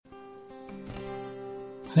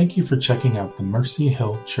Thank you for checking out the Mercy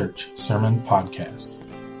Hill Church Sermon Podcast.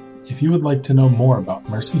 If you would like to know more about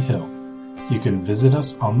Mercy Hill, you can visit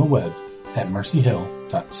us on the web at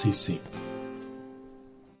mercyhill.cc.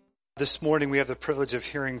 This morning we have the privilege of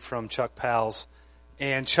hearing from Chuck Pals.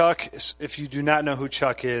 And Chuck, if you do not know who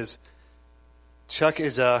Chuck is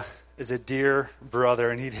a dear brother,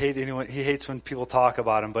 and he hates when people talk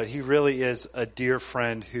about him, but he really is a dear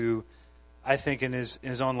friend who I think in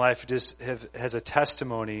his own life just has a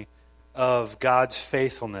testimony of God's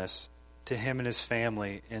faithfulness to him and his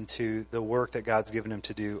family and to the work that God's given him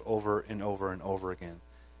to do over and over and over again.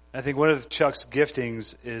 And I think one of Chuck's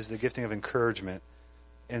giftings is the gifting of encouragement.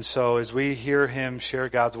 And so as we hear him share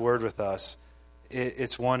God's word with us,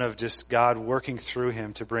 it's one of just God working through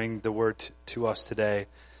him to bring the word to us today.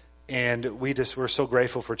 And we're so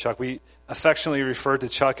grateful for Chuck. We affectionately refer to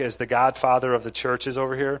Chuck as the godfather of the churches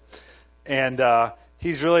over here. And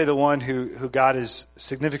he's really the one who God has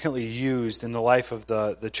significantly used in the life of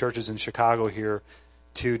the churches in Chicago here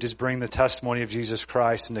to just bring the testimony of Jesus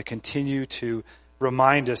Christ and to continue to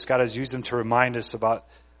remind us. God has used him to remind us about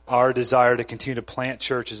our desire to continue to plant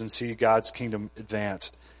churches and see God's kingdom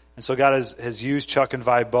advanced. And so God has used Chuck and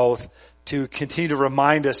Vi both to continue to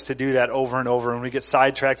remind us to do that over and over. When we get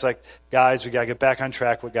sidetracked, it's like, guys, we got to get back on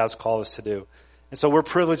track what God's called us to do. And so we're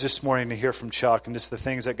privileged this morning to hear from Chuck and just the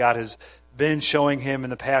things that God has been showing him in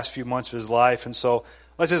the past few months of his life. And so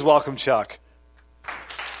let's just welcome Chuck.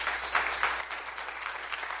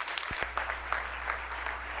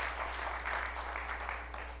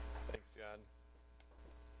 Thanks, John.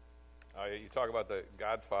 You talk about the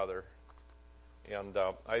Godfather, and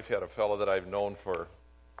I've had a fellow that I've known for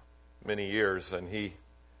many years, and he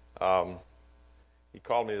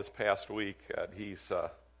called me this past week. He's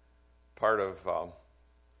part of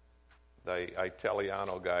the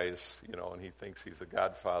Italiano guys, and he thinks he's the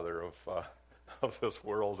godfather of this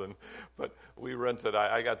world. But we rented.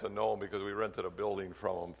 I got to know him because we rented a building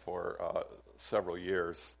from him for several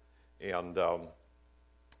years, and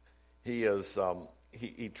he is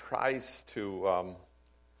he tries to.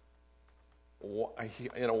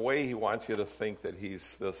 In a way, he wants you to think that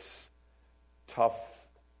he's this tough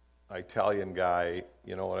Italian guy.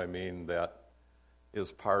 You know what I mean? That is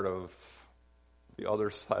part of the other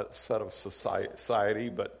set of society,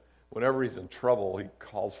 but whenever he's in trouble, he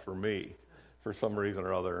calls for me for some reason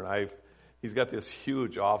or other. And he's got this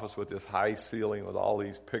huge office with this high ceiling with all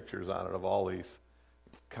these pictures on it of all these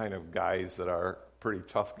kind of guys that are pretty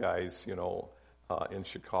tough guys, in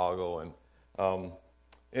Chicago. And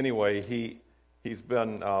anyway, he's just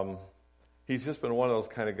been one of those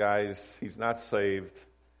kind of guys. He's not saved.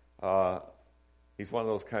 He's one of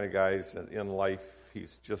those kind of guys that in life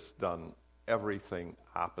he's just done everything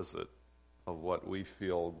opposite of what we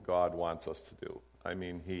feel God wants us to do. I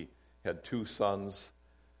mean, he had two sons.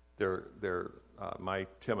 They're my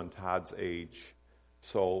Tim and Todd's age,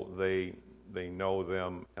 so they know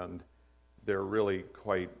them, and they're really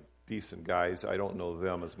quite decent guys. I don't know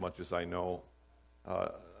them as much as I know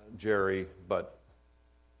Jerry, but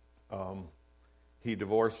he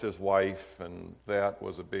divorced his wife, and that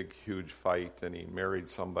was a big, huge fight, and he married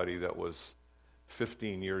somebody that was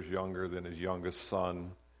 15 years younger than his youngest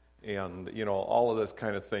son, and all of this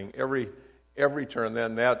kind of thing. Every turn,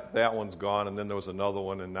 then that one's gone, and then there was another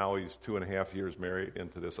one, and now he's 2.5 years married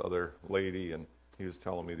into this other lady, and he was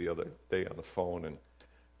telling me the other day on the phone,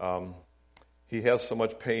 and he has so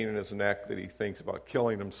much pain in his neck that he thinks about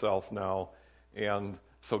killing himself now, and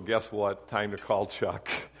so guess what? Time to call Chuck.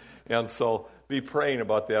 And so be praying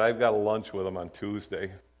about that. I've got a lunch with him on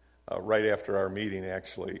Tuesday, right after our meeting,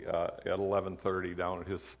 actually, at 11:30 down at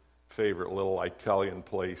his favorite little Italian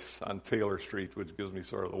place on Taylor Street, which gives me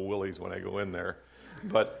sort of the willies when I go in there.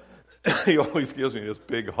 But he always gives me this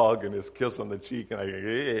big hug and this kiss on the cheek, and I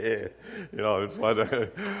go, it's what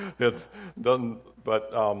it doesn't.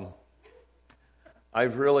 But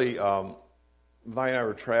I've really, Vi and I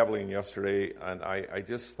were traveling yesterday, and I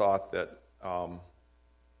just thought that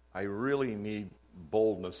I really need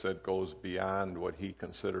boldness that goes beyond what he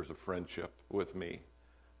considers a friendship with me.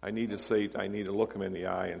 I need to look him in the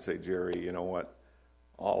eye and say, Jerry, you know what?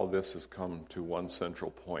 All of this has come to one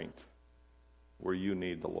central point where you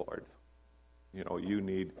need the Lord.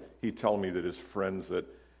 He told me that his friends that,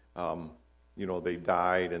 they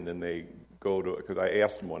died and then they go to, because I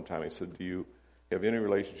asked him one time, I said, do you have any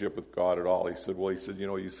relationship with God at all? He said,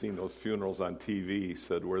 you've seen those funerals on TV, he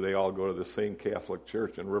said, where they all go to the same Catholic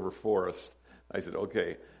church in River Forest. I said,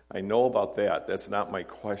 okay, I know about that. That's not my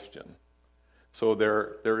question. So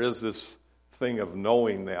there is this thing of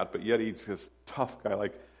knowing that, but yet he's this tough guy.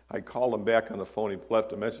 Like, I called him back on the phone. He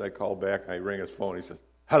left a message. I called back. I rang his phone. He says,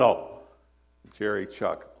 hello. Jerry,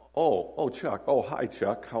 Chuck. Oh, Chuck. Oh, hi,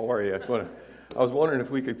 Chuck. How are you? I was wondering if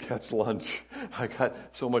we could catch lunch. I got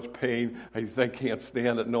so much pain. I can't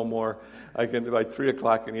stand it no more. I can by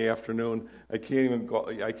 3:00 in the afternoon. I can't even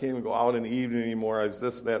go out in the evening anymore.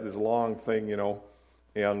 This long thing,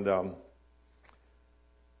 and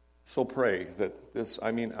so pray that this.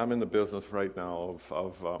 I'm in the business right now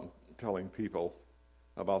of telling people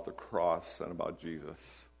about the cross and about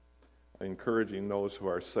Jesus, encouraging those who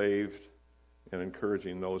are saved and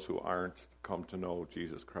encouraging those who aren't to come to know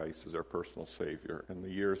Jesus Christ as their personal Savior. And the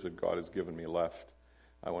years that God has given me left,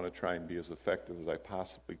 I want to try and be as effective as I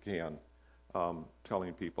possibly can,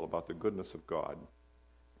 telling people about the goodness of God.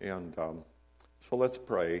 And so let's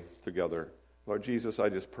pray together. Lord Jesus, I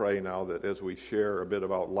just pray now that as we share a bit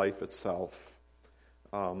about life itself,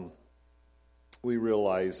 we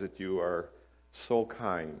realize that you are so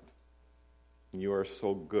kind and you are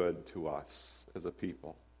so good to us as a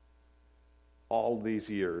people. All these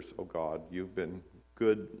years, oh God, you've been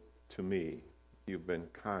good to me. You've been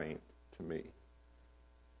kind to me.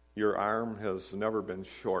 Your arm has never been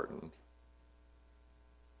shortened.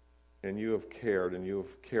 And you have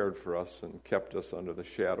cared for us and kept us under the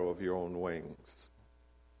shadow of your own wings.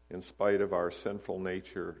 In spite of our sinful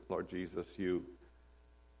nature, Lord Jesus, you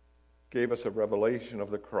gave us a revelation of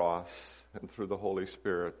the cross, and through the Holy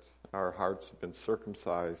Spirit, our hearts have been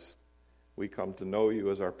circumcised. We come to know you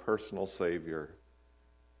as our personal Savior.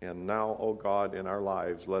 And now, oh God, in our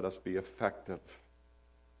lives, let us be effective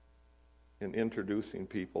in introducing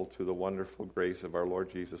people to the wonderful grace of our Lord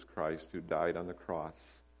Jesus Christ, who died on the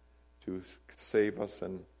cross to save us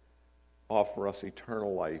and offer us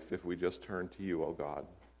eternal life if we just turn to you, oh God.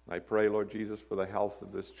 I pray, Lord Jesus, for the health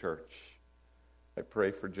of this church. I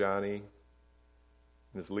pray for Johnny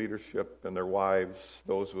and his leadership and their wives,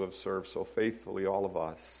 those who have served so faithfully, all of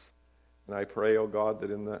us. And I pray, oh God,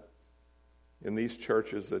 that in these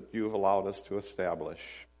churches that you've allowed us to establish,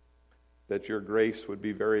 that your grace would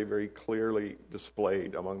be very, very clearly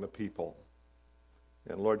displayed among the people.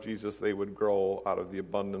 And Lord Jesus, they would grow out of the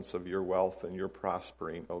abundance of your wealth and your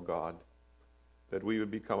prospering, oh God. That we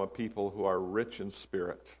would become a people who are rich in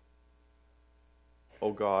spirit.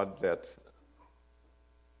 Oh God, that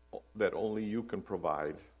only you can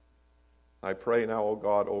provide. I pray now, oh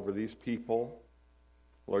God, over these people,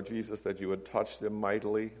 Lord Jesus, that you would touch them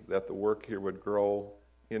mightily, that the work here would grow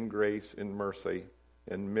in grace, in mercy,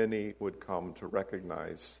 and many would come to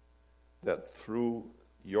recognize that through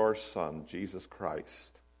your Son, Jesus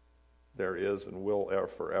Christ, there is and will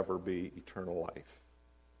forever be eternal life.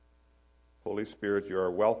 Holy Spirit, you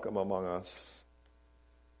are welcome among us,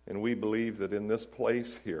 and we believe that in this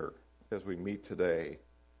place here, as we meet today,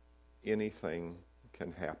 anything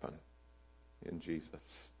can happen in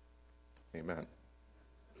Jesus. Amen.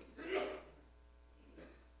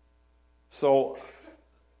 So,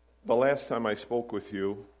 the last time I spoke with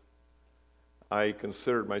you, I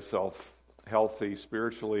considered myself healthy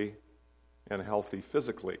spiritually and healthy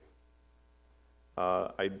physically.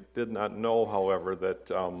 I did not know, however, that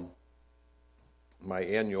at my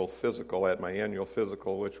annual physical,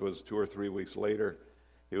 which was 2 or 3 weeks later,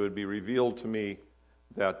 it would be revealed to me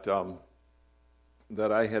that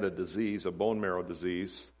I had a disease, a bone marrow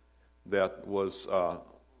disease, that was,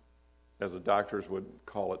 as the doctors would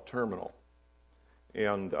call it, terminal.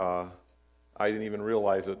 And I didn't even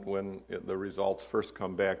realize it when the results first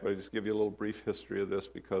come back, but I just give you a little brief history of this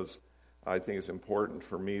because I think it's important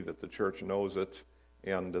for me that the church knows it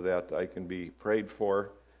and that I can be prayed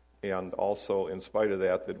for, and also, in spite of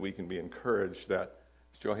that, that we can be encouraged that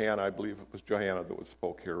Johanna, I believe it was Johanna that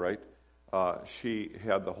spoke here, right? She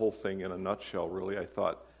had the whole thing in a nutshell, really. I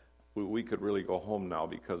thought we could really go home now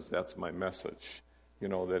because that's my message. You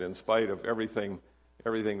know, that in spite of everything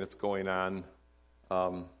that's going on,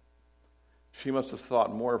 she must have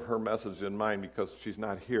thought more of her message than mine because she's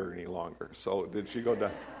not here any longer. So did she go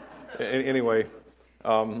down? Anyway,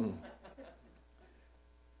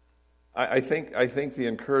 I think the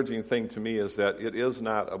encouraging thing to me is that it is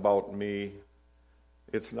not about me.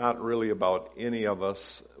 It's not really about any of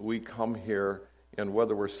us. We come here, and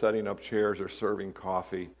whether we're setting up chairs or serving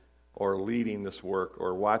coffee or leading this work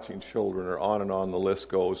or watching children or on the list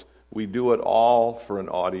goes, we do it all for an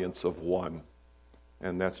audience of one,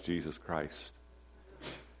 and that's Jesus Christ.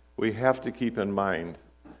 We have to keep in mind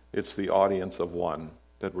it's the audience of one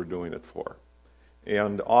that we're doing it for.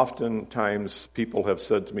 And oftentimes people have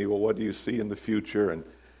said to me, well, what do you see in the future, and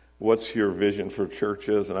what's your vision for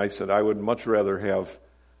churches? And I said, I would much rather have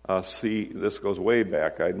this goes way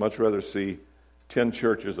back, I'd much rather see 10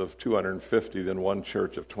 churches of 250 than one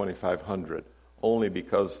church of 2,500, only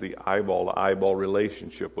because the eyeball-to-eyeball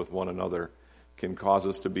relationship with one another can cause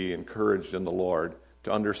us to be encouraged in the Lord,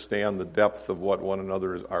 to understand the depth of what one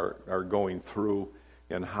another are going through,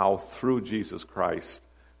 and how through Jesus Christ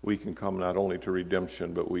we can come not only to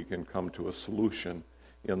redemption, but we can come to a solution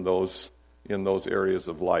in those areas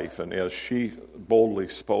of life. And as she boldly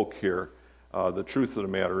spoke here, the truth of the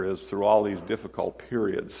matter is, through all these difficult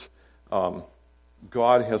periods,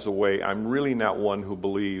 God has a way. I'm really not one who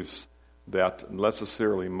believes that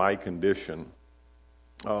necessarily my condition,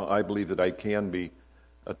 I believe that I can be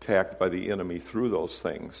attacked by the enemy through those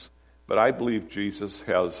things. But I believe Jesus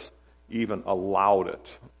has even allowed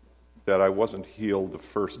it, that I wasn't healed the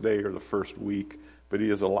first day or the first week, but he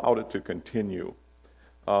has allowed it to continue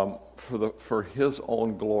for his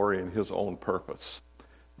own glory and his own purpose.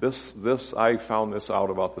 This I found this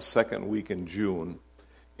out about the second week in June,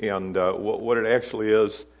 and what it actually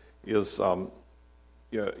is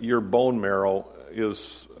your bone marrow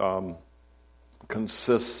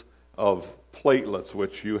consists of platelets,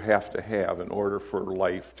 which you have to have in order for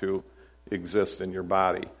life to exist in your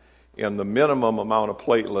body. And the minimum amount of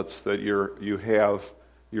platelets that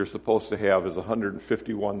you're supposed to have is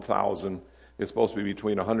 151,000. It's supposed to be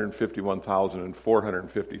between 151,000 and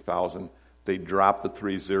 450,000. They dropped the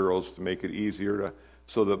 3 zeros to make it easier.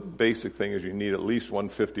 So the basic thing is you need at least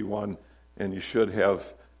 151, and you should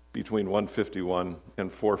have between 151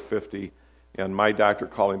 and 450. And my doctor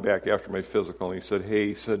called me back after my physical, and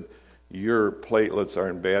he said, your platelets are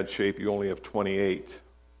in bad shape. You only have 28.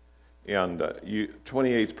 And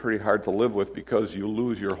 28 is pretty hard to live with because you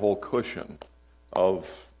lose your whole cushion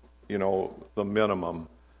of, the minimum.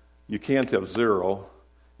 You can't have 0.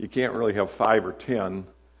 You can't really have 5 or 10.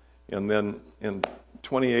 And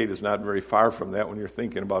 28 is not very far from that when you're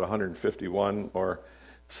thinking about 151 or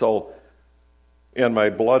so. And my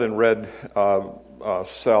blood and red blood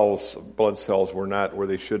cells were not where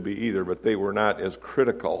they should be either, but they were not as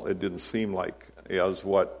critical, it didn't seem like, as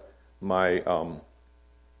what my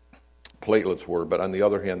platelets were. But on the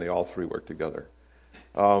other hand, they all three worked together.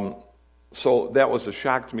 So that was a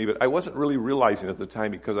shock to me, but I wasn't really realizing at the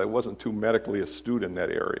time because I wasn't too medically astute in that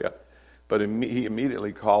area. But he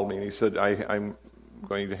immediately called me and he said, I'm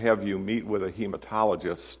going to have you meet with a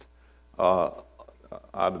hematologist out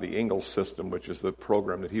of the Ingalls system, which is the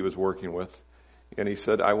program that he was working with. And he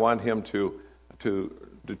said, I want him to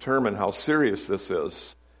determine how serious this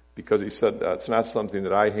is, because he said, it's not something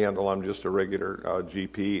that I handle. I'm just a regular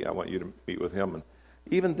GP. I want you to meet with him. And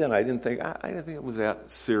even then, I didn't think it was that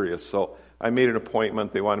serious. So I made an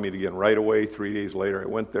appointment. They wanted me to get in right away. 3 days later, I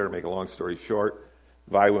went there. To make a long story short,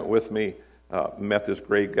 Vi went with me, met this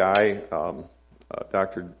great guy,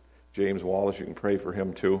 Dr. James Wallace. You can pray for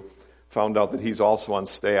him too. Found out that he's also on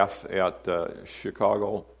staff at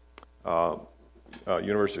Chicago,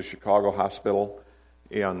 University of Chicago Hospital.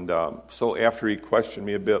 And so after he questioned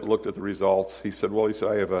me a bit, looked at the results, he said,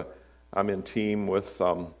 I'm in team with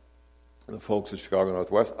the folks at Chicago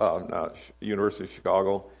Northwest, University of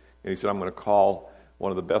Chicago. And he said, I'm going to call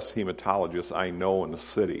one of the best hematologists I know in the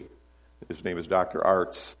city. His name is Dr.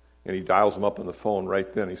 Arts. And he dials him up on the phone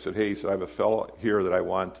right then. He said, I have a fellow here that I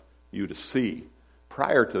want you to see.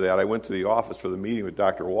 Prior to that, I went to the office for the meeting with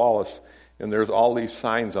Dr. Wallace, and there's all these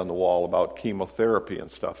signs on the wall about chemotherapy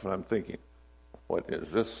and stuff. And I'm thinking, what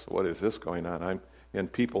is this? What is this going on?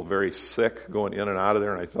 And people very sick going in and out of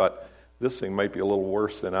there. And I thought, this thing might be a little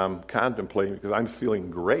worse than I'm contemplating, because I'm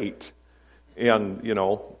feeling great. And,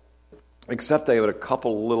 except I had a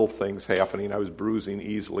couple little things happening. I was bruising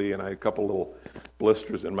easily, and I had a couple little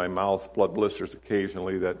blisters in my mouth, blood blisters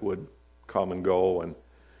occasionally that would come and go. And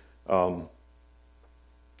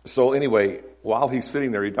so anyway, while he's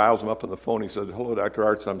sitting there, he dials him up on the phone. He said, hello, Dr.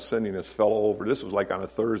 Arts, I'm sending this fellow over. This was like on a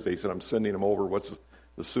Thursday. He said, I'm sending him over. What's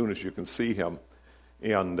the soonest you can see him?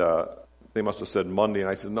 And they must have said Monday. And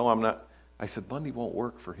I said, no, I'm not. I said, Monday won't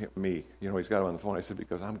work for me. He's got him on the phone. I said,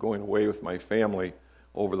 because I'm going away with my family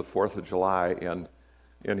over the 4th of July.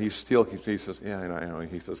 And he says, yeah, I know.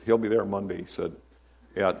 He says, he'll be there Monday. He said,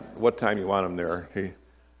 at what time you want him there?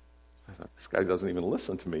 I thought, this guy doesn't even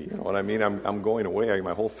listen to me. You know what I mean? I'm going away.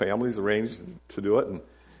 My whole family's arranged to do it. And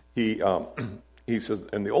he says,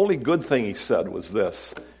 and the only good thing he said was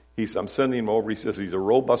this. I'm sending him over. He says he's a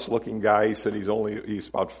robust-looking guy. He said he's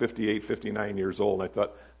about 58, 59 years old. And I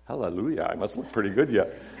thought, hallelujah, I must look pretty good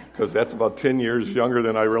yet, because that's about 10 years younger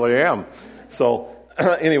than I really am. So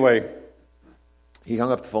anyway, he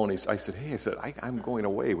hung up the phone. I said, I'm going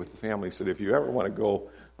away with the family. He said, if you ever want to go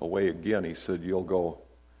away again, he said, you'll go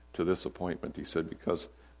to this appointment. He said, because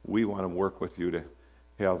we want to work with you to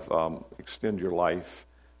have extend your life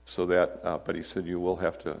so that, but he said, you will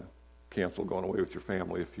have to cancel going away with your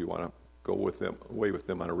family if you want to go away with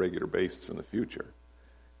them on a regular basis in the future.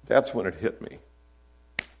 That's when it hit me.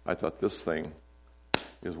 I thought, this thing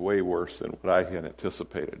is way worse than what I had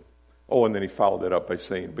anticipated. Oh, and then he followed it up by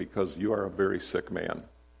saying, because you are a very sick man.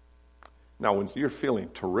 Now, when you're feeling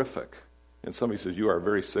terrific, and somebody says you are a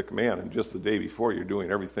very sick man, and just the day before you're doing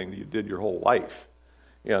everything that you did your whole life,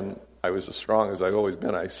 and I was as strong as I've always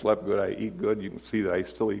been. I slept good. I eat good. You can see that I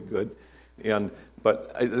still eat good,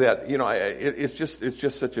 it's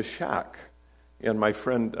just such a shock. And my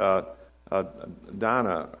friend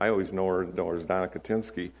Donna, I always know her as Donna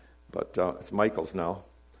Katinsky, but it's Michael's now,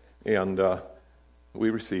 and we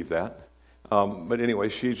received that. But anyway,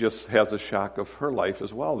 she just has a shock of her life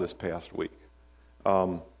as well this past week.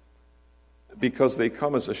 Because they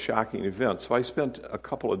come as a shocking event. So I spent a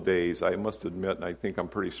couple of days, I must admit, and I think I'm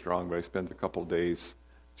pretty strong, but I spent a couple of days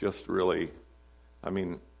just really,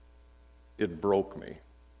 it broke me,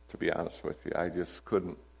 to be honest with you. I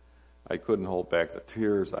couldn't hold back the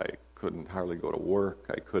tears. I couldn't hardly go to work.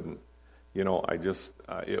 I couldn't,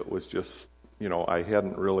 it was just, I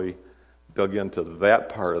hadn't really dug into that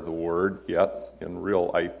part of the Word yet.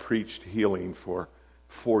 I preached healing for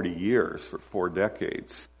 40 years, for 4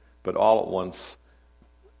 decades. But all at once,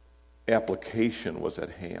 application was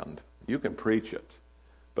at hand. You can preach it,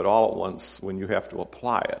 but all at once, when you have to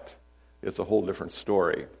apply it, it's a whole different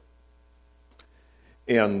story.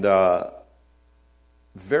 And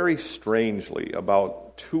very strangely,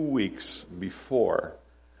 about 2 weeks before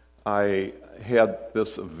I had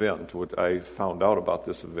this event, what I found out about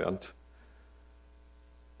this event,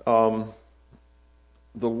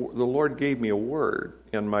 the Lord gave me a word,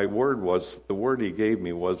 and the word He gave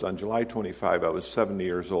me was on July 25, I was 70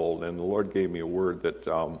 years old, and the Lord gave me a word that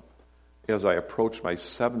as I approached my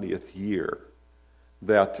 70th year,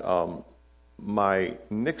 that my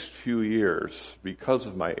next few years, because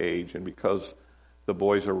of my age and because the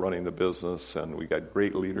boys are running the business and we got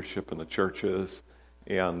great leadership in the churches,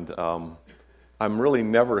 and I'm really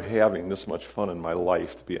never having this much fun in my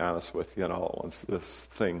life, to be honest with you, once this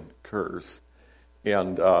thing occurs.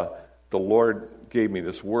 And the Lord gave me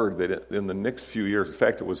this word that in the next few years, in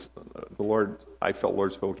fact, it was I felt the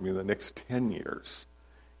Lord spoke to me in the next 10 years,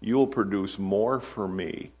 you will produce more for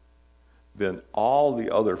me than all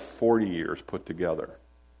the other 40 years put together,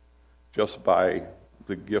 just by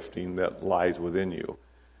the gifting that lies within you.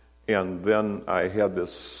 And then I had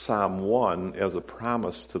this Psalm 1 as a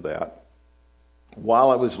promise to that.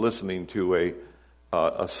 While I was listening to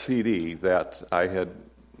a CD that I had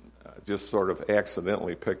just sort of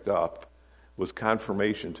accidentally picked up, was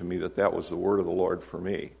confirmation to me that was the word of the Lord for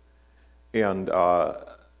me. And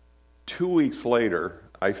 2 weeks later,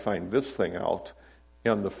 I find this thing out.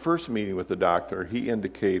 And the first meeting with the doctor, he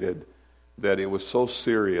indicated that it was so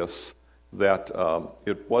serious that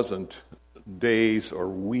it wasn't days or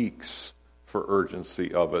weeks for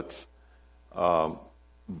urgency of it,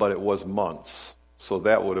 but it was months. So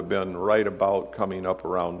that would have been right about coming up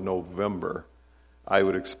around November. I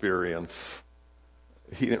would experience,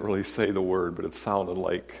 he didn't really say the word, but it sounded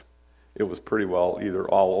like it was pretty well either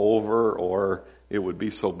all over or it would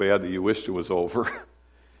be so bad that you wished it was over.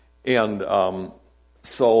 And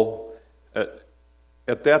so at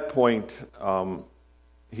that point,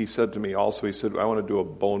 he said to me also, I want to do a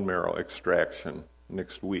bone marrow extraction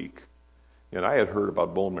next week. And I had heard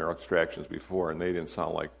about bone marrow extractions before, and they didn't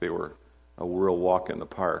sound like they were a real walk in the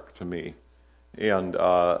park to me. And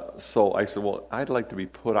so I said, well, I'd like to be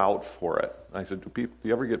put out for it. I said, do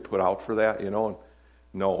you ever get put out for that? And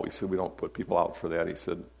no, he said, we don't put people out for that. He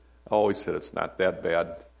said, it's not that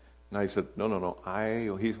bad. And I said,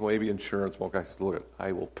 no, he's maybe insurance. Well, I said, look,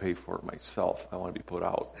 I will pay for it myself. I want to be put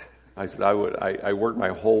out. I said, I worked my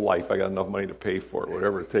whole life. I got enough money to pay for it,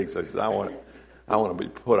 whatever it takes. I said, I want to be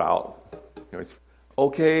put out. He said,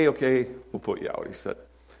 okay, we'll put you out, he said.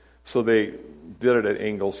 So they did it at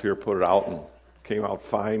Ingalls here, put it out, and came out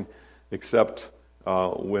fine, except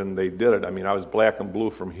when they did it. I was black and blue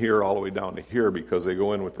from here all the way down to here because they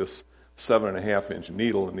go in with this 7.5-inch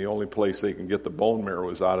needle, and the only place they can get the bone marrow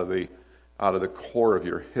is out of the core of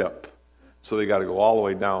your hip. So they got to go all the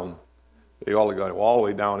way down. They all got to go all the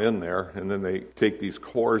way down in there, and then they take these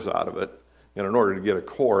cores out of it. And in order to get a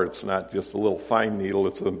core, it's not just a little fine needle;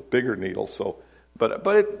 it's a bigger needle. So, but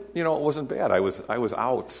it it wasn't bad. I was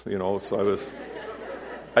out. So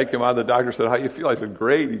I came out. The doctor said, "How you feel?" I said,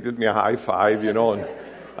 "Great." He did me a high five. And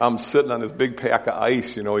I'm sitting on this big pack of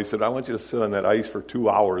ice. He said, "I want you to sit on that ice for 2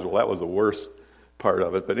 hours." Well, that was the worst part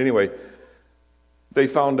of it. But anyway, they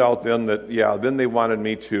found out then that then they wanted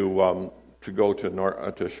me to go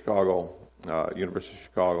to Chicago, University of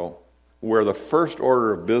Chicago, where the first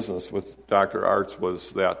order of business with Dr. Arts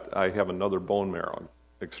was that I have another bone marrow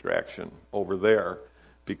extraction over there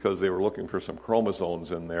because they were looking for some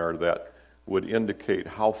chromosomes in there that would indicate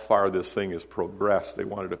how far this thing has progressed. They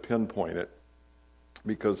wanted to pinpoint it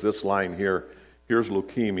because this line here, here's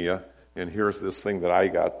leukemia, and here's this thing that I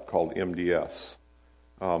got called MDS.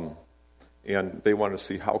 And they wanted to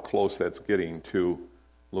see how close that's getting to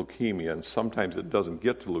leukemia. And sometimes it doesn't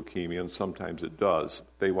get to leukemia, and sometimes it does.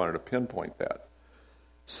 They wanted to pinpoint that.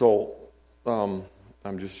 So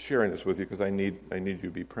I'm just sharing this with you because I need you to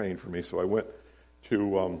be praying for me. So I went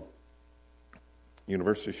to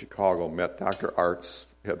University of Chicago, met Dr. Arts,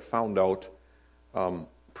 had found out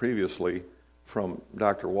previously from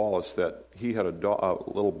Dr. Wallace that he had a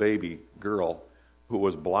little baby girl who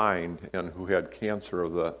was blind and who had cancer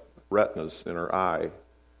of the retinas in her eye.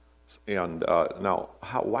 And now,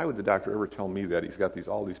 why would the doctor ever tell me that? He's got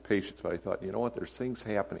all these patients. But I thought, you know what, there's things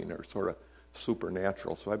happening that are sort of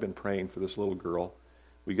supernatural. So I've been praying for this little girl.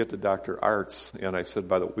 We get to Dr. Arts, and I said,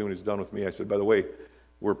 when he's done with me, I said, by the way,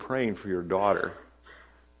 we're praying for your daughter,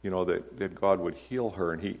 that God would heal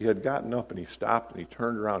her. And he had gotten up, and he stopped, and he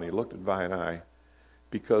turned around, and he looked at Vi and I,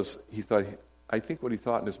 because he thought, I think what he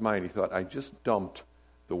thought in his mind, he thought, I just dumped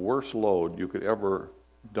the worst load you could ever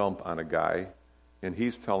dump on a guy, and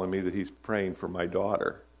he's telling me that he's praying for my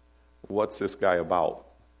daughter. What's this guy about?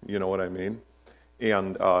 You know what I mean?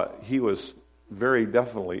 And he was very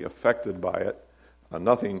definitely affected by it. He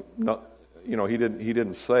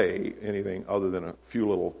didn't say anything other than a few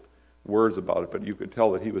little words about it, but you could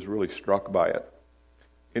tell that he was really struck by it.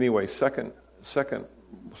 Anyway, second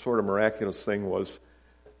sort of miraculous thing was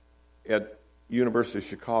at University of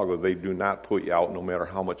Chicago, they do not put you out no matter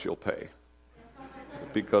how much you'll pay,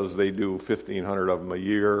 because they do 1,500 of them a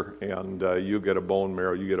year, and you get a bone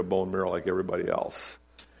marrow like everybody else.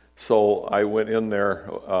 So I went in there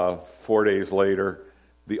 4 days later.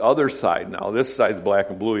 The other side now, this side's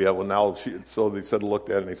black and blue yet. Well, now, so they said, looked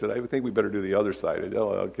at it, and they said, I think we better do the other side. I said, oh,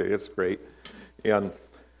 okay, that's great. And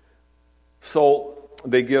so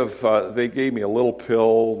they gave me a little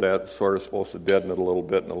pill that's sort of supposed to deaden it a little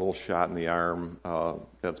bit, and a little shot in the arm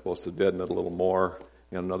that's supposed to deaden it a little more,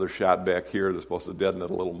 and another shot back here that's supposed to deaden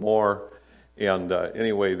it a little more. And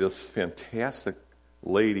anyway, this fantastic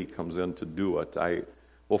lady comes in to do it.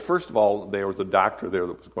 Well, first of all, there was a doctor there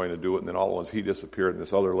that was going to do it, and then all at once he disappeared, and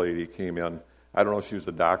this other lady came in. I don't know if she was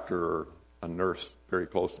a doctor or a nurse, very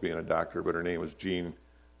close to being a doctor, but her name was Jean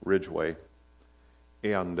Ridgway.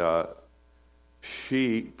 And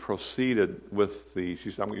she proceeded with she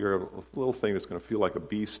said, you're a little thing that's going to feel like a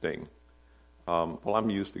bee sting. Well, I'm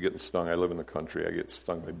used to getting stung. I live in the country. I get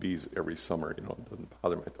stung by bees every summer. It doesn't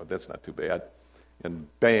bother me. I thought, that's not too bad. And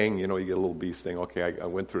bang, you get a little bee sting. Okay, I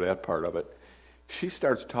went through that part of it. We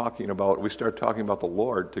start talking about the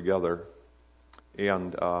Lord together,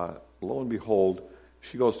 and lo and behold,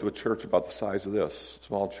 she goes to a church about the size of this,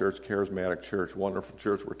 small church, charismatic church, wonderful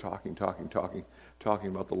church. We're talking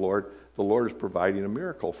about the Lord. The Lord is providing a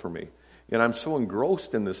miracle for me, and I'm so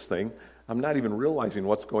engrossed in this thing, I'm not even realizing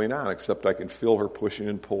what's going on, except I can feel her pushing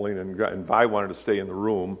and pulling, and Vi wanted to stay in the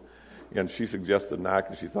room, and she suggested not,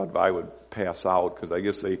 because she thought Vi would pass out, because I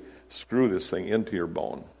guess they screw this thing into your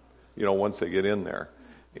bone, once they get in there.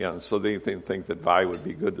 And so they think that Vi would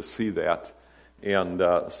be good to see that. And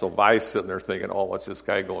so Vi's sitting there thinking, oh, what's this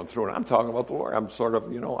guy going through? And I'm talking about the Lord. I'm sort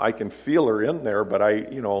of, I can feel her in there, but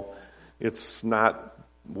it's not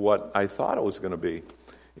what I thought it was going to be.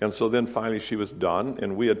 And so then finally she was done,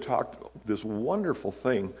 and we had talked this wonderful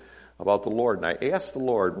thing about the Lord. And I asked the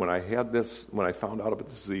Lord, when I found out about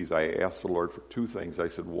the disease, I asked the Lord for two things. I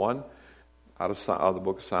said, one, out of the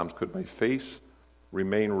book of Psalms, could my face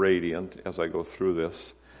remain radiant as I go through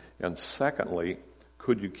this? And secondly,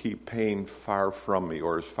 could you keep pain far from me,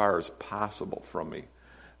 or as far as possible from me?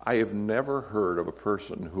 I have never heard of a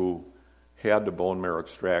person who had the bone marrow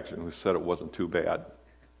extraction who said it wasn't too bad.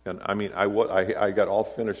 And I mean, I got all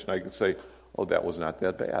finished, and I could say, oh, that was not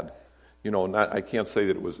that bad. I can't say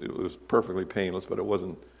that it was perfectly painless, but it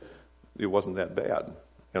wasn't that bad.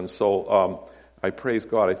 And so I praise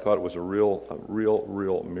God. I thought it was a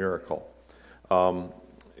real miracle.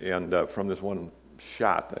 And from this one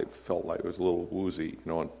shot, I felt like it was a little woozy,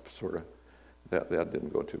 and sort of that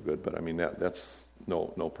didn't go too good. But I mean, that's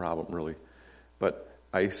no problem really. But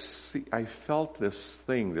I felt this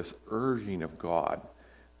thing, this urging of God,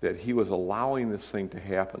 that He was allowing this thing to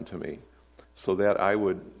happen to me, so that I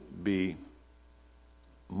would be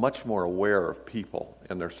much more aware of people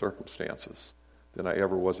and their circumstances than I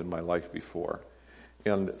ever was in my life before.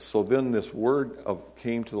 And so then this word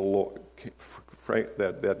came to the Lord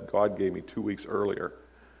that God gave me 2 weeks earlier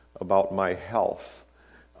about my health,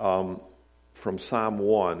 from Psalm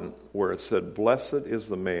 1, where it said, "Blessed is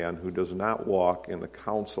the man who does not walk in the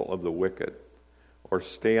counsel of the wicked, or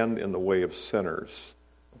stand in the way of sinners,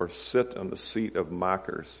 or sit on the seat of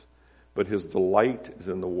mockers. But his delight is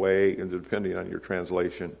in the way, and depending on your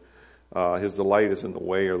translation, his delight is in the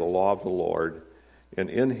way or the law of the Lord, and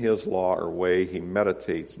in his law or way he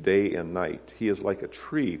meditates day and night. He is like a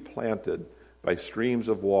tree planted by streams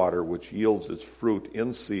of water, which yields its fruit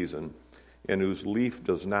in season, and whose leaf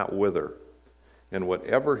does not wither. And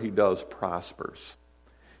whatever he does prospers.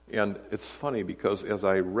 And it's funny because as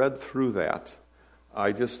I read through that,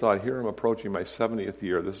 I just thought, here I'm approaching my 70th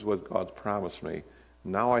year. This is what God's promised me.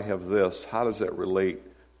 Now I have this. How does that relate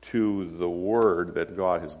to the word that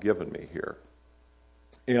God has given me here?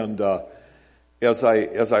 And as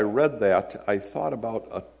I read that, I thought about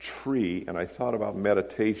a tree, and I thought about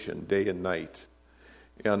meditation day and night.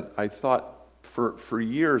 And I thought, for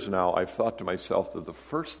years now, I've thought to myself that the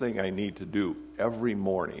first thing I need to do every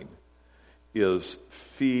morning is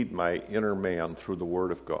feed my inner man through the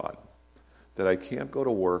Word of God. That I can't go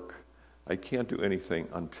to work, I can't do anything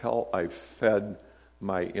until I've fed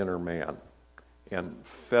my inner man and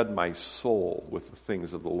fed my soul with the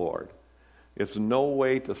things of the Lord. It's no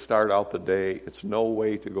way to start out the day. It's no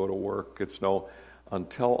way to go to work.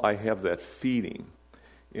 Until I have that feeding.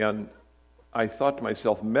 And I thought to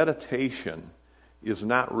myself, meditation is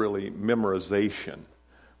not really memorization.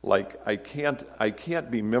 Like I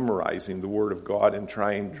can't be memorizing the Word of God and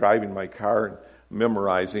driving my car and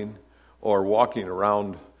memorizing, or walking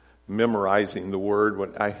around memorizing the Word.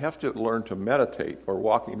 When I have to learn to meditate, or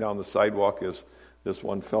walking down the sidewalk, as this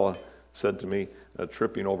one fella said to me,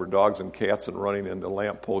 tripping over dogs and cats and running into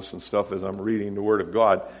lampposts and stuff as I'm reading the Word of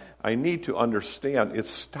God. I need to understand it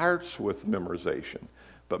starts with memorization,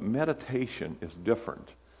 but meditation is different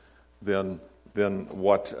than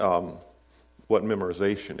what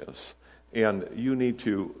memorization is. And you need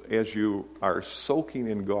to, as you are soaking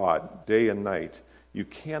in God day and night, you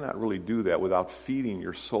cannot really do that without feeding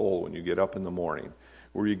your soul when you get up in the morning,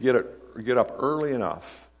 where you get up early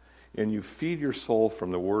enough and you feed your soul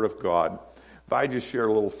from the Word of God. Vi just shared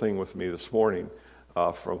a little thing with me this morning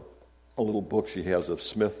from a little book she has of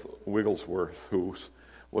Smith Wigglesworth, who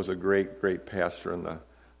was a great, great pastor in the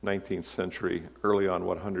 19th century, early on,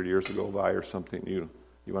 100 years ago, Vi, or something. You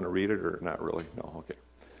want to read it or not really? No, okay.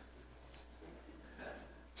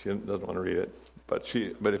 She doesn't want to read it,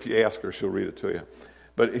 but if you ask her, she'll read it to you.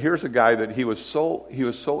 But here's a guy that he was so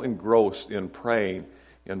engrossed in praying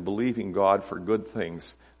and believing God for good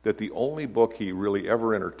things that the only book he really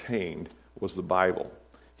ever entertained was the Bible.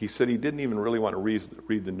 He said he didn't even really want to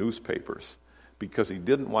read the newspapers because he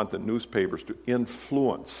didn't want the newspapers to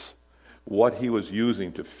influence what he was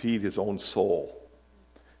using to feed his own soul.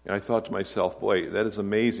 And I thought to myself, boy, that is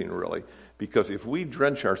amazing, really, because if we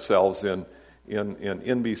drench ourselves in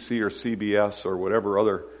NBC or CBS or whatever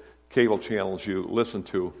other cable channels you listen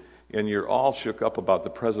to, and you're all shook up about the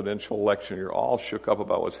presidential election, you're all shook up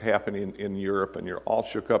about what's happening in Europe, and you're all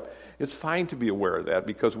shook up, it's fine to be aware of that,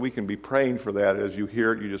 because we can be praying for that. As you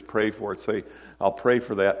hear it, you just pray for it, say, I'll pray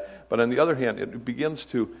for that. But on the other hand, it begins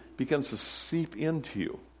to seep into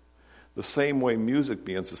you, the same way music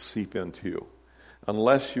begins to seep into you.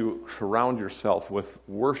 Unless you surround yourself with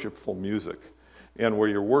worshipful music, and where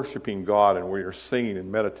you're worshiping God and where you're singing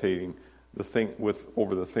and meditating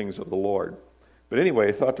over the things of the Lord. But anyway,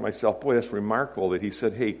 I thought to myself, boy, that's remarkable that he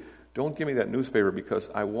said, hey, don't give me that newspaper, because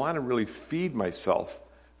I want to really feed myself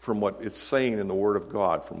from what it's saying in the Word of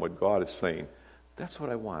God, from what God is saying. That's what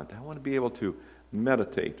I want. I want to be able to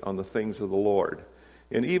meditate on the things of the Lord.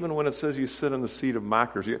 And even when it says you sit on the seat of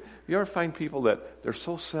mockers, you ever find people that they're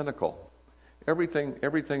so cynical? Everything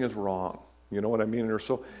is wrong. You know what I mean? Or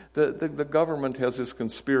so the government has this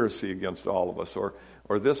conspiracy against all of us, or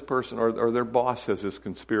this person, or their boss has this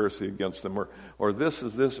conspiracy against them, or this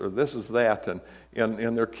is this, or this is that, and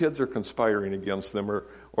their kids are conspiring against them,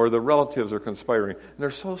 or the relatives are conspiring. And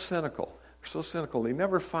they're so cynical. They're so cynical. They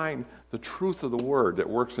never find the truth of the Word that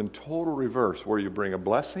works in total reverse, where you bring a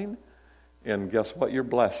blessing, and guess what? You're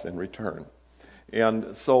blessed in return.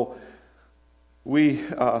 And so we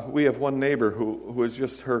have one neighbor who is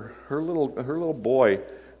just her little boy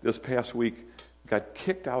this past week got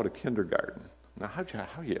kicked out of kindergarten. Now,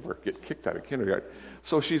 how you ever get kicked out of kindergarten?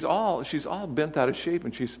 So she's all bent out of shape,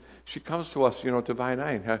 and she comes to us, to Vi and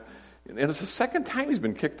I, and it's the second time he's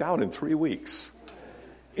been kicked out in 3 weeks.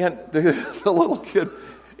 And the little kid,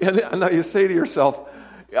 and now you say to yourself,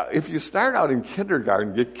 if you start out in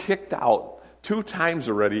kindergarten, get kicked out 2 times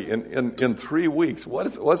already in 3 weeks,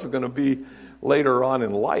 what's it going to be later on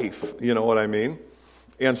in life? You know what I mean?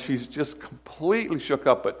 And she's just completely shook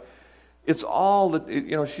up, but it's all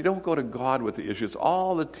she don't go to God with the issue. It's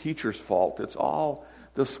all the teacher's fault. It's all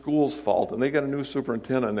the school's fault. And they got a new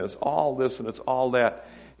superintendent, and it's all this and it's all that.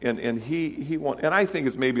 And he won't, and I think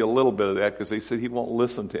it's maybe a little bit of that because they said he won't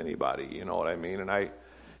listen to anybody, you know what I mean?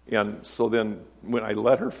 And so then when I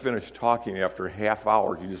let her finish talking after a half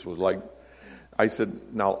hour, he just was like, I said,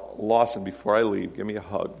 now Lawson, before I leave, give me a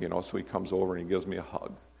hug, you know. So he comes over and he gives me a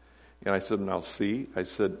hug. And I said, now see, I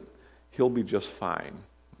said, he'll be just fine.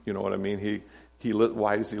 You know what I mean?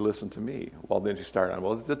 Why does he listen to me? Well, then she started on,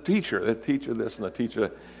 well, the teacher this and the teacher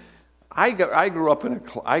that. I grew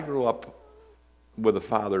up with a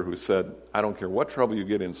father who said, I don't care what trouble you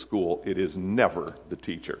get in school, it is never the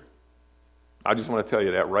teacher. I just want to tell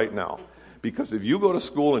you that right now. Because if you go to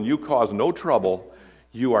school and you cause no trouble,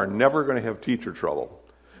 you are never going to have teacher trouble.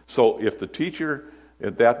 So if the teacher,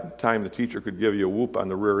 at that time the teacher could give you a whoop on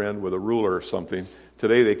the rear end with a ruler or something,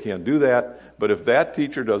 today they can't do that. But if that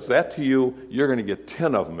teacher does that to you, you're going to get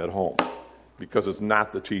 10 of them at home. Because it's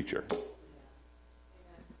not the teacher.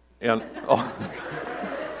 And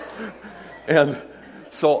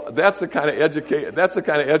so that's the kind of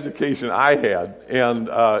education I had, and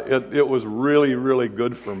it was really, really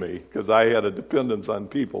good for me because I had a dependence on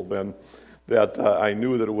people then that I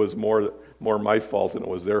knew that it was more my fault than it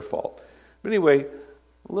was their fault. But anyway,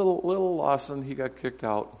 little Lawson, he got kicked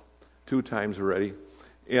out 2 times already,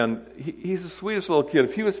 and he's the sweetest little kid.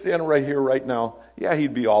 If he was standing right here right now, yeah,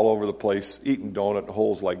 he'd be all over the place eating donut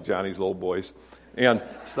holes like Johnny's little boys and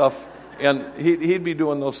stuff. And he'd be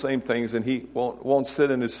doing those same things, and he won't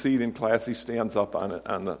sit in his seat in class. He stands up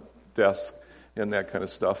on the desk and that kind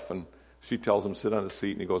of stuff. And she tells him sit on the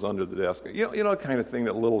seat, and he goes under the desk. You know the kind of thing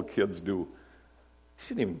that little kids do. She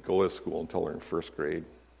didn't even go to school until they're in 1st grade.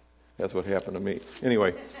 That's what happened to me.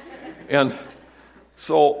 Anyway, and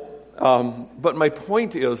so, but my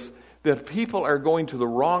point is that people are going to the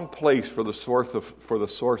wrong place for the source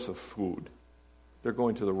of food. They're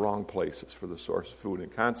going to the wrong places for the source of food,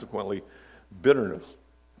 and consequently, bitterness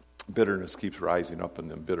keeps rising up in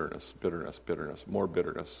them. Bitterness, more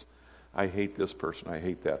bitterness. I hate this person. I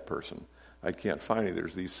hate that person. I can't find it.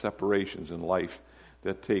 There's these separations in life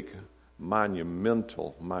that take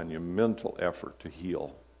monumental effort to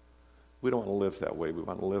heal. We don't want to live that way. We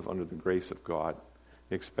want to live under the grace of God,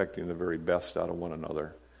 expecting the very best out of one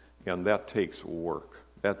another, and that takes work.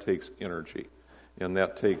 That takes energy. And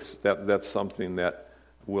that's something that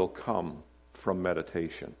will come from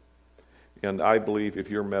meditation. And I believe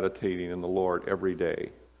if you're meditating in the Lord every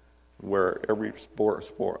day, where every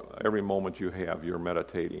moment you have, you're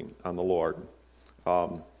meditating on the Lord,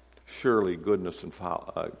 surely goodness and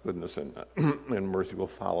mercy will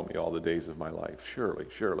follow me all the days of my life.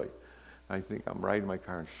 Surely. I think I'm riding my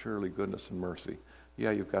car, and surely goodness and mercy.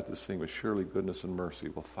 Yeah, you've got this thing, but surely goodness and mercy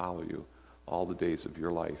will follow you all the days of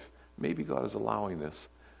your life. Maybe God is allowing this.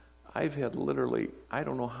 I've had literally, I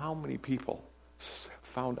don't know how many people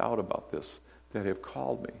found out about this that have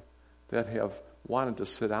called me, that have wanted to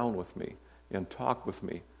sit down with me and talk with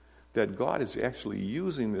me, that God is actually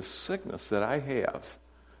using this sickness that I have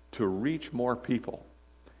to reach more people.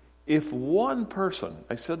 If one person,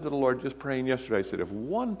 I said to the Lord just praying yesterday, I said, if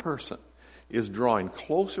one person is drawing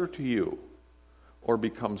closer to you or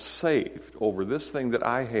becomes saved over this thing that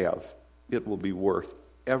I have, it will be worth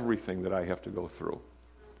everything that I have to go through.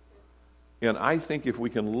 And I think if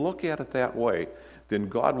we can look at it that way, then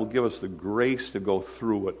God will give us the grace to go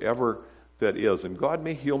through whatever that is. And God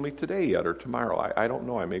may heal me today yet or tomorrow. I don't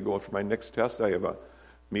know. I may go for my next test. I have a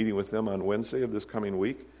meeting with them on Wednesday of this coming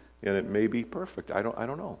week, and it may be perfect. I don't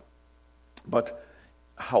know. But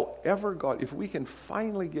however God, if we can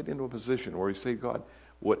finally get into a position where we say, God,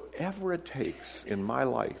 whatever it takes in my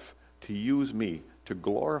life to use me to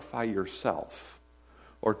glorify yourself,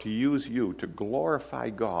 or to use you to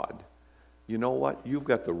glorify God, you know what? You've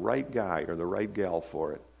got the right guy or the right gal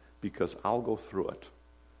for it, because I'll go through it.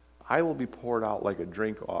 I will be poured out like a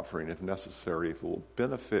drink offering if necessary, if it will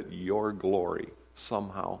benefit your glory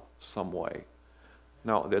somehow, some way.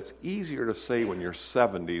 Now, that's easier to say when you're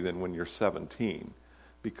 70 than when you're 17,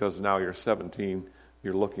 because now you're 17,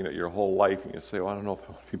 you're looking at your whole life, and you say, well, I don't know if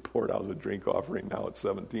I want to be poured out as a drink offering now at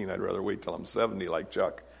 17. I'd rather wait till I'm 70 like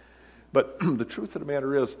Chuck. But the truth of the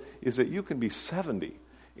matter is that you can be 70,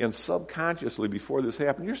 and subconsciously before this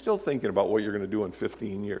happened, you're still thinking about what you're going to do in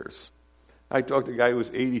 15 years. I talked to a guy who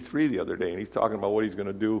was 83 the other day, and he's talking about what he's going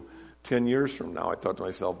to do 10 years from now. I thought to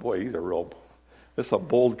myself, boy, that's a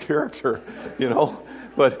bold character,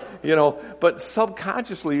 But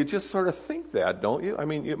subconsciously, you just sort of think that, don't you?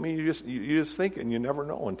 You just think, and you never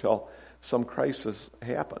know until some crisis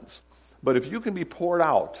happens. But if you can be poured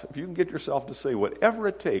out, if you can get yourself to say, whatever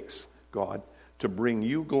it takes, God, to bring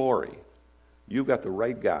you glory, you got the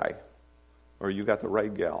right guy, or you got the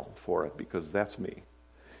right gal for it, because that's me.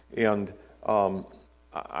 And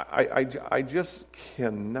I just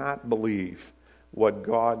cannot believe what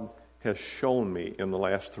God has shown me in the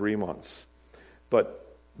last 3 months.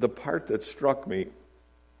 But the part that struck me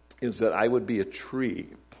is that I would be a tree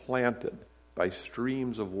planted by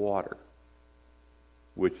streams of water,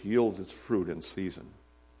 which yields its fruit in season.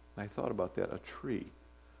 And I thought about that, a tree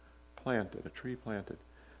planted.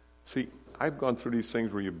 See, I've gone through these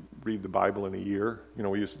things where you read the Bible in a year. You know,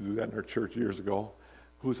 we used to do that in our church years ago.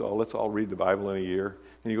 Let's all read the Bible in a year.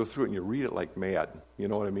 And you go through it and you read it like mad. You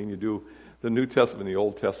know what I mean? You do the New Testament and the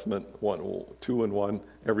Old Testament, 2 in 1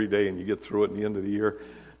 every day, and you get through it at the end of the year.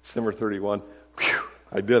 December 31, whew,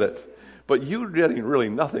 I did it. But you're getting really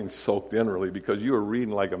nothing soaked in, really, because you were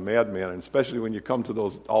reading like a madman, and especially when you come to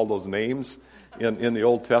all those names in the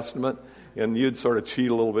Old Testament, and you'd sort of cheat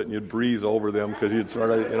a little bit and you'd breeze over them because you'd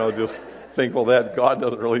sort of, just think, well, that God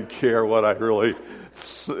doesn't really care what I really,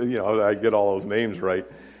 I get all those names right.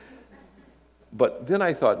 But then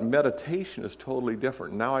I thought meditation is totally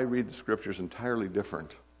different. Now I read the scriptures entirely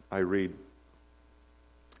different. I read,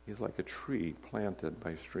 he's like a tree planted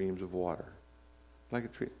by streams of water. Like a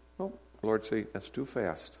tree. Oh, the Lord say, that's too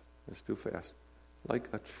fast. Like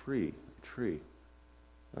a tree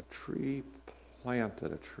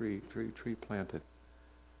planted, tree planted.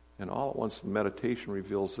 And all at once the meditation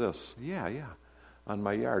reveals this. Yeah. On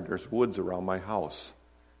my yard, there's woods around my house.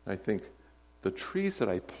 And I think the trees that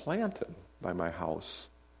I planted by my house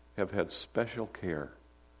have had special care.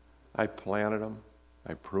 I planted them,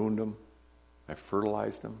 I pruned them, I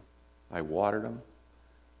fertilized them, I watered them.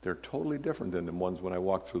 They're totally different than the ones when I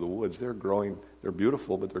walk through the woods. They're growing, they're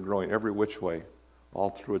beautiful, but they're growing every which way, all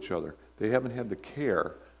through each other. They haven't had the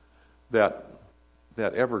care that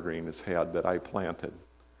evergreen has had that I planted.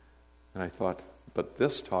 And I thought, but the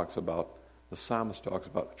psalmist talks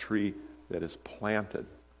about a tree that is planted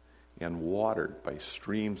and watered by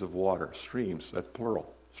streams of water. Streams, that's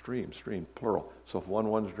plural. Stream, plural. So if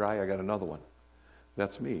one's dry, I got another one.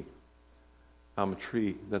 That's me. I'm a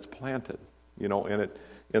tree that's planted.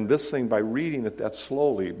 And this thing, by reading it that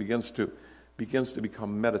slowly, begins to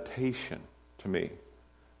become meditation to me.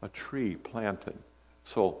 A tree planted.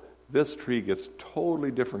 So this tree gets totally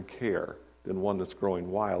different care than one that's growing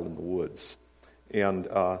wild in the woods. And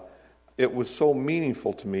it was so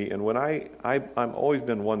meaningful to me. And when I'm always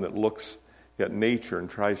been one that looks at nature and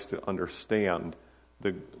tries to understand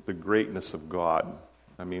the greatness of God.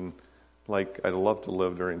 I mean, like I'd love to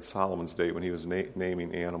live during Solomon's day when he was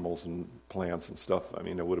naming animals and plants and stuff. I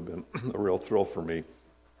mean, it would have been a real thrill for me.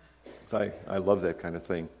 I love that kind of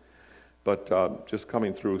thing. But just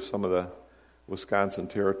coming through some of the Wisconsin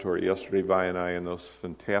territory yesterday, Vi and I, and those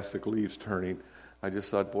fantastic leaves turning, I just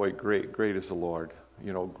thought, boy, great is the Lord.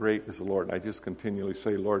 Great is the Lord. And I just continually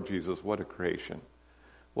say, Lord Jesus, what a creation.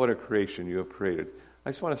 What a creation you have created. I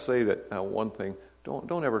just want to say that one thing,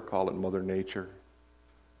 don't ever call it Mother Nature.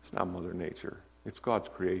 It's not Mother Nature. It's God's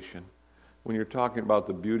creation. When you're talking about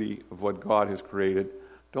the beauty of what God has created,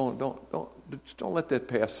 don't let that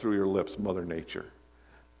pass through your lips, Mother Nature.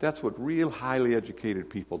 That's what real highly educated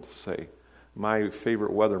people say. My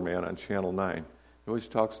favorite weatherman on Channel 9,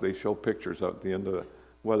 they show pictures at the end of the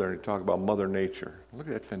weather and they talk about Mother Nature. Look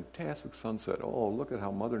at that fantastic sunset. Oh, look at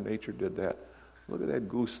how Mother Nature did that. Look at that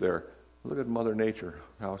goose there. Look at Mother Nature,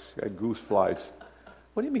 how she had goose flies.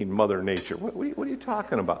 What do you mean, Mother Nature? What are you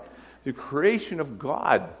talking about? The creation of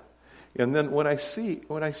God. And then when I see,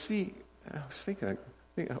 I was thinking,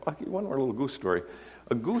 one more little goose story.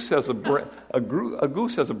 A goose has a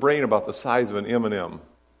brain about the size of an M&M.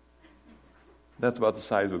 That's about the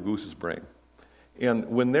size of a goose's brain. And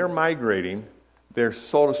when they're migrating, they're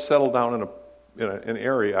sort of settled down in an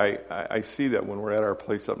area. I see that when we're at our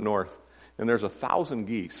place up north. And there's 1,000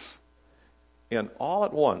 geese. And all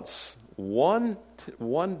at once, one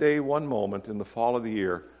day, one moment in the fall of the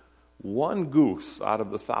year, one goose out of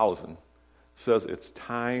the 1,000 says it's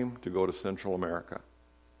time to go to Central America.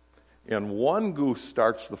 And one goose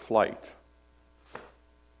starts the flight.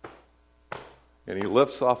 And he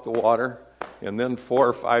lifts off the water, and then 4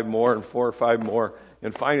 or 5 more, and 4 or 5 more.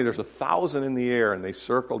 And finally there's 1,000 in the air, and they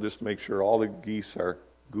circle just to make sure all the geese are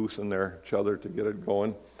goosing each other to get it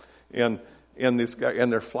going. And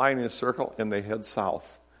they're flying in a circle, and they head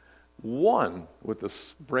south. One with the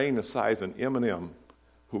brain the size of an M&M,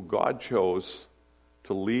 who God chose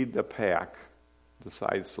to lead the pack,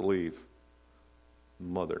 decides to leave.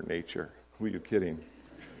 Mother Nature. Who are you kidding?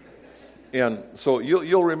 And so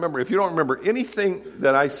you'll remember, if you don't remember anything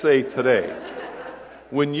that I say today,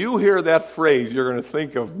 when you hear that phrase, you're going to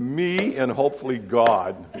think of me and hopefully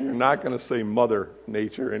God. You're not going to say Mother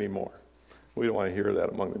Nature anymore. We don't want to hear that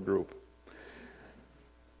among the group.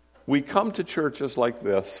 We come to churches like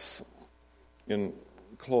this in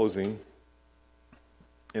closing,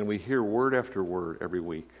 and we hear word after word every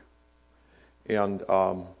week. And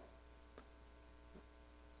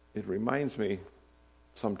it reminds me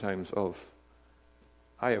sometimes of,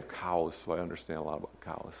 I have cows, so I understand a lot about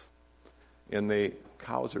cows. And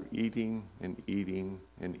cows are eating and eating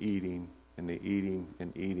and eating, and they're eating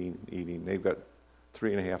and eating and eating. They've got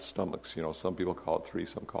 3.5 stomachs. Some people call it 3,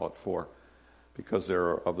 some call it 4, because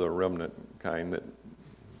they're of the remnant kind, that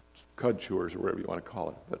cud chewers or whatever you want to call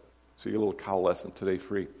it. But so you get a little cow lesson today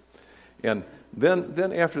free. And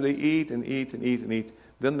then after they eat and eat and eat and eat,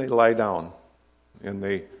 then they lie down and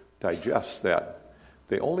they digest that.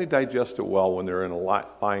 They only digest it well when they're in a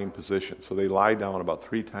lying position. So they lie down about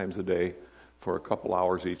 3 times a day for a couple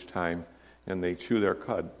hours each time, and they chew their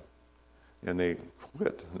cud. And they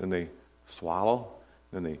quit, and then they swallow,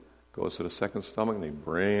 then they go to the second stomach, and they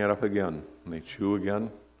bring it up again, and they chew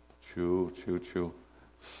again, chew.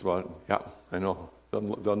 Yeah, I know,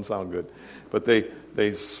 doesn't sound good. But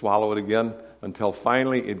they swallow it again until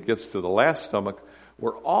finally it gets to the last stomach,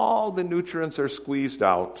 where all the nutrients are squeezed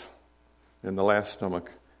out in the last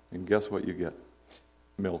stomach, and guess what you get?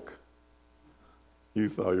 Milk. You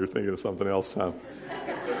thought you were thinking of something else, Tom.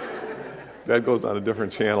 That goes on a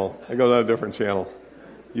different channel.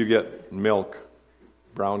 You get milk.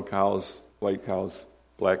 Brown cows, white cows,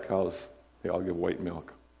 black cows, they all give white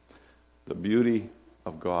milk. The beauty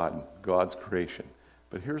of God, God's creation.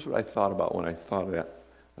 But here's what I thought about when I thought of that.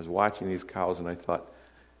 I was watching these cows and I thought,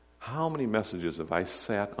 how many messages have I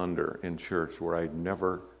sat under in church where I ate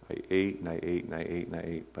and I ate and I ate and I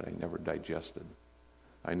ate, but I never digested.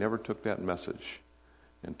 I never took that message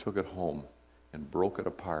and took it home and broke it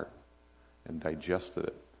apart and digested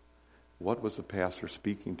it. What was the pastor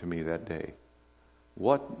speaking to me that day?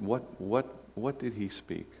 What did he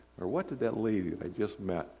speak? Or what did that lady that I just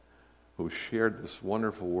met, who shared this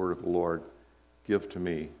wonderful word of the Lord, give to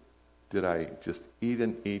me? Did I just eat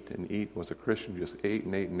and eat and eat? Was a Christian just ate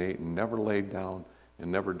and ate and ate and never laid down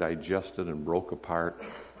and never digested and broke apart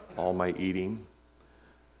all my eating?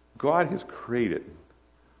 God has created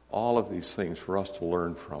all of these things for us to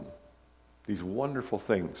learn from. These wonderful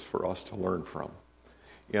things for us to learn from.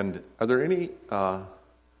 And are there any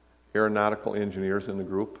aeronautical engineers in the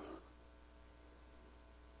group?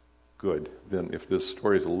 Good. Then if this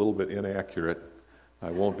story is a little bit inaccurate, I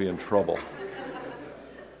won't be in trouble.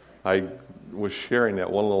 I was sharing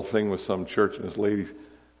that one little thing with some church, and this lady,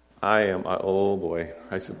 oh boy.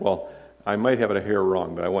 I said, well, I might have it a hair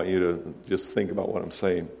wrong, but I want you to just think about what I'm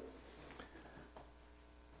saying.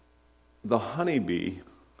 The honeybee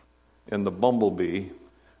and the bumblebee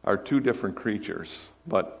are 2 different creatures,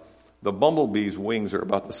 but the bumblebee's wings are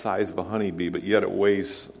about the size of a honeybee, but yet it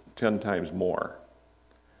weighs 10 times more.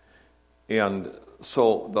 And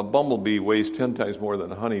so the bumblebee weighs 10 times more than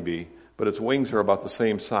the honeybee, but its wings are about the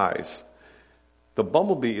same size. The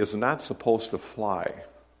bumblebee is not supposed to fly.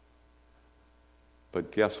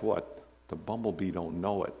 But guess what? The bumblebee don't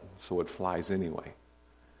know it, so it flies anyway.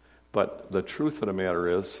 But the truth of the matter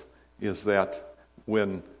is that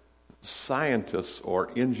when scientists or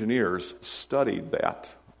engineers studied that,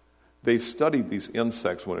 they've studied these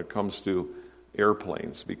insects when it comes to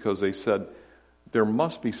airplanes, because they said there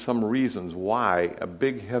must be some reasons why a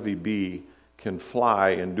big heavy bee can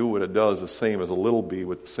fly and do what it does the same as a little bee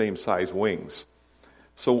with the same size wings.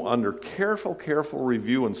 So under careful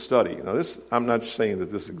review and study, now this, I'm not saying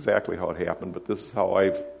that this is exactly how it happened, but this is how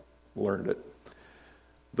I've learned it.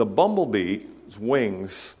 The bumblebee's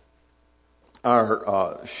wings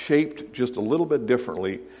are shaped just a little bit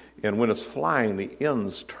differently, and when it's flying, the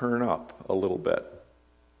ends turn up a little bit.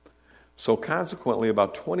 So consequently,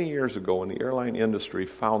 about 20 years ago, when the airline industry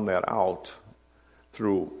found that out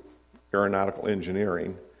through aeronautical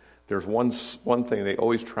engineering, there's one thing they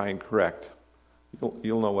always try and correct.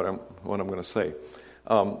 You'll know what I'm going to say.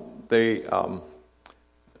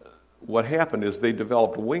 What happened is they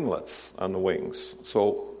developed winglets on the wings.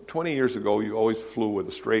 So 20 years ago, you always flew with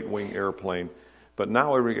a straight wing airplane, but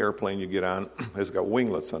now every airplane you get on has got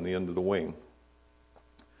winglets on the end of the wing.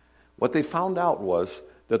 What they found out was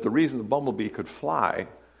that the reason the bumblebee could fly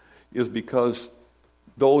is because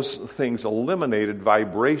those things eliminated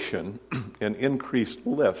vibration and increased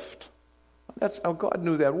lift. God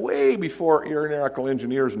knew that way before aeronautical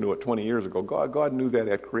engineers knew it 20 years ago. God knew that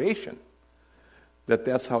at creation,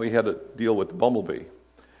 that's how he had to deal with the bumblebee.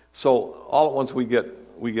 So all at once we get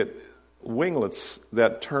winglets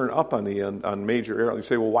that turn up on the end on major airlines. You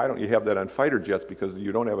say, well, why don't you have that on fighter jets? Because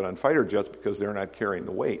you don't have it on fighter jets because they're not carrying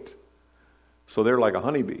the weight. So they're like a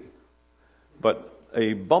honeybee. But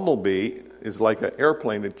a bumblebee is like an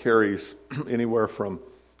airplane that carries anywhere from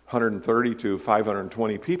 130 to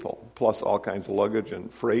 520 people, plus all kinds of luggage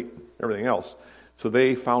and freight, everything else. So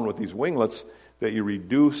they found with these winglets that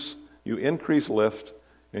you increase lift,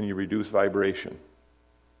 and you reduce vibration.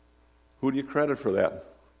 Who do you credit for that?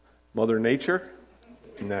 Mother Nature?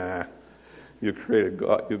 Nah. You credit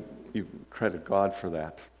God. You credit God for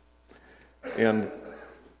that. And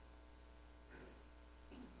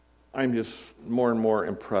I'm just more and more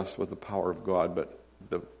impressed with the power of God. But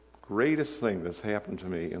the greatest thing that's happened to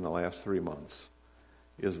me in the last 3 months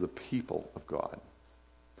is the people of God.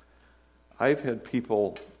 I've had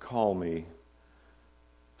people call me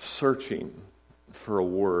searching for a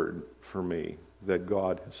word for me that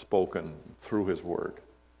God has spoken through His Word.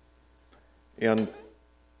 And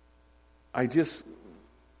I guess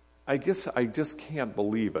I just can't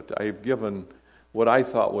believe it. I've given what I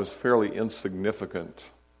thought was fairly insignificant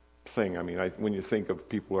thing. I mean, when you think of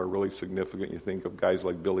people who are really significant, you think of guys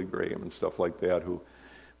like Billy Graham and stuff like that,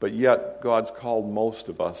 but yet God's called most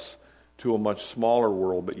of us to a much smaller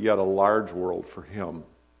world, but yet a large world for Him.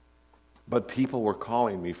 But people were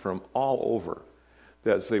calling me from all over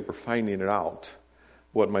that they were finding it out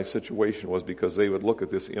what my situation was, because they would look at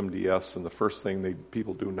this MDS, and the first thing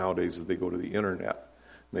people do nowadays is they go to the internet.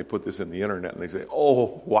 And they put this in the internet, and they say,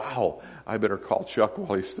 oh, wow, I better call Chuck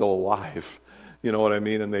while he's still alive. You know what I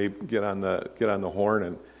mean? And they get on the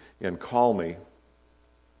horn and call me.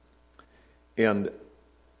 And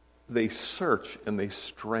they search and they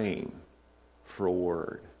strain for a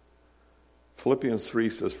word. Philippians 3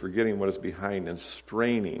 says, forgetting what is behind and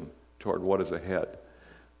straining toward what is ahead.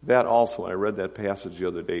 That also, when I read that passage the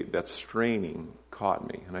other day, that straining caught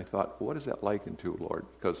me. And I thought, what is that likened to, Lord?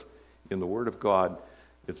 Because in the Word of God,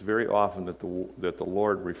 it's very often that the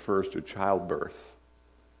Lord refers to childbirth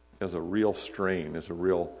as a real strain,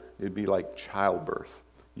 it'd be like childbirth.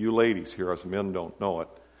 You ladies here, us men, don't know it,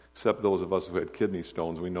 except those of us who had kidney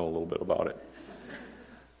stones, we know a little bit about it.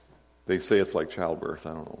 They say it's like childbirth.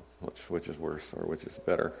 I don't know which is worse or which is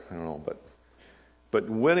better. I don't know, but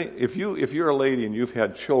if you're a lady and you've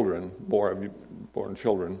had children, born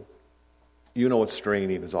children, you know what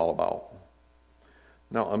straining is all about.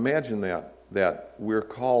 Now imagine that we're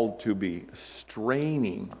called to be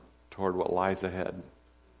straining toward what lies ahead.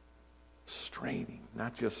 Straining,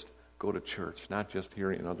 not just go to church, not just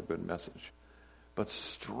hearing another good message, but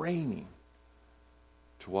straining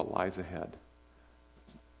to what lies ahead.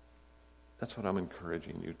 That's what I'm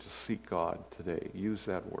encouraging you to seek God today. Use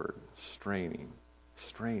that word, straining,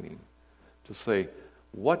 to say,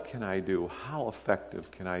 what can I do? How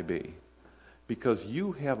effective can I be? Because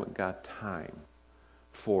you haven't got time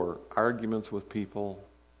for arguments with people,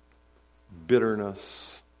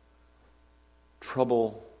 bitterness,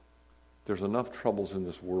 trouble. There's enough troubles in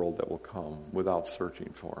this world that will come without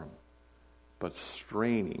searching for them. But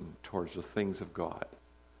straining towards the things of God,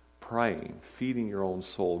 praying, feeding your own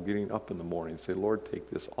soul, getting up in the morning and say, Lord,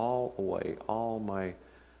 take this all away, all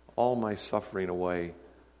my suffering away,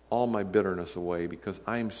 all my bitterness away, because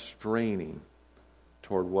I'm straining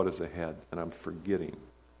toward what is ahead and I'm forgetting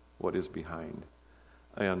what is behind.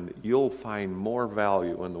 And you'll find more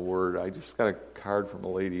value in the Word. I just got a card from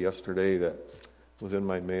a lady yesterday that was in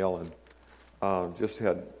my mail, and just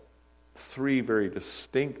had 3 very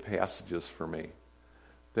distinct passages for me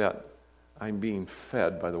that I'm being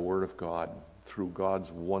fed by the Word of God through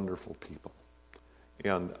God's wonderful people.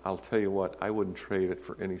 And I'll tell you what, I wouldn't trade it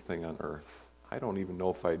for anything on earth. I don't even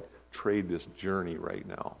know if I'd trade this journey right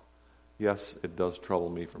now. Yes, it does trouble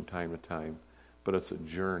me from time to time, but it's a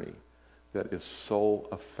journey that is so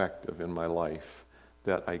effective in my life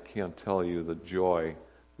that I can't tell you the joy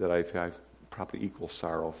that I've probably equal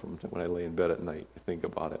sorrow from when I lay in bed at night. You think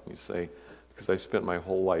about it and you say, because I spent my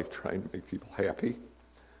whole life trying to make people happy,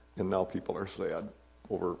 and now people are sad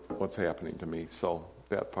over what's happening to me. So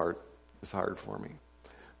that part is hard for me.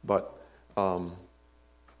 But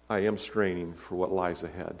I am straining for what lies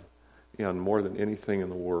ahead. And more than anything in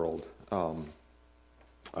the world,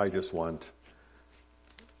 I just want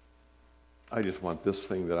this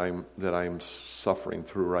thing that I'm suffering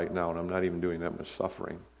through right now, and I'm not even doing that much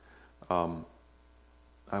suffering.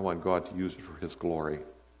 I want God to use it for His glory.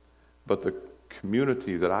 But the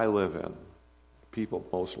community that I live in, people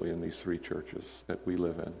mostly in these 3 churches that we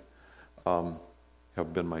live in,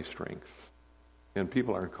 have been my strength. And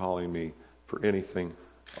people aren't calling me for anything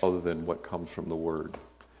other than what comes from the Word.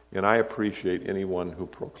 And I appreciate anyone who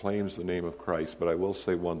proclaims the name of Christ, but I will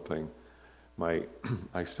say one thing.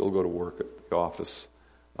 I still go to work at the office.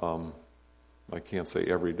 I can't say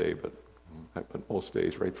every day, but most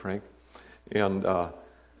days, right, Frank? And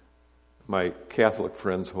my Catholic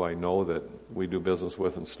friends who I know that we do business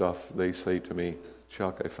with and stuff, they say to me,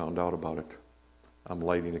 Chuck, I found out about it. I'm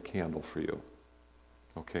lighting a candle for you.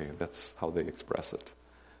 Okay, that's how they express it.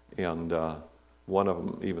 And one of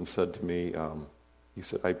them even said to me, he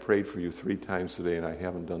said, I prayed for you 3 times today, and I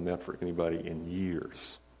haven't done that for anybody in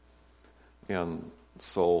years. And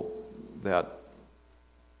so that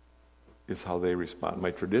is how they respond.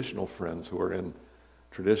 My traditional friends who are in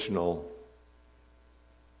traditional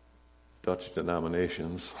Dutch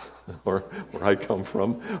denominations, or where I come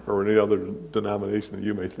from, or any other denomination that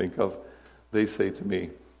you may think of, they say to me,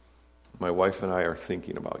 my wife and I are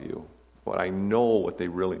thinking about you. What I know what they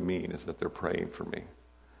really mean is that they're praying for me.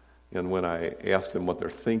 And when I ask them what they're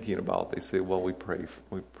thinking about, they say, well, we pray for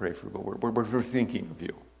you, but we're thinking of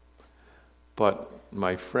you. But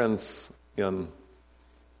my friends in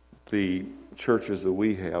the churches that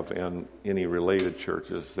we have and any related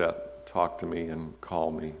churches that talk to me and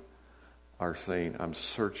call me are saying, I'm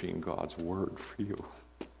searching God's word for you.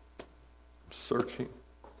 I'm searching.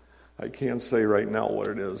 I can't say right now what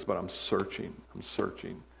it is, but I'm searching.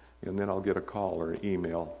 And then I'll get a call or an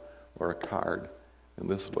email or a card. And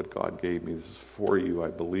this is what God gave me. This is for you. I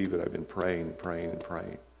believe it. I've been praying.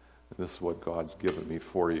 And this is what God's given me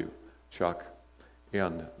for you, Chuck.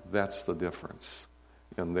 And that's the difference.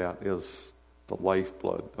 And that is the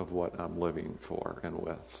lifeblood of what I'm living for and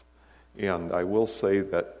with. And I will say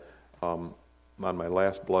that on my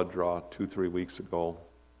last blood draw 2-3 weeks ago,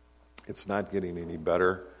 it's not getting any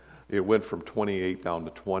better. It went from 28 down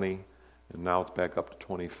to 20, and now it's back up to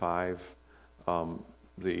 25.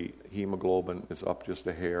 The hemoglobin is up just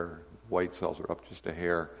a hair. White cells are up just a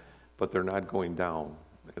hair, but they're not going down.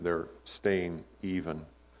 They're staying even.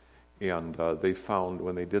 And they found,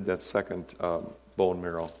 when they did that second bone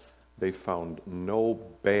marrow, they found no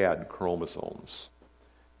bad chromosomes.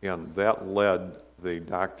 And that led the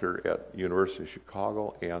doctor at University of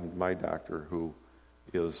Chicago and my doctor, who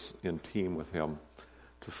is in team with him,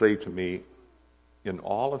 to say to me, in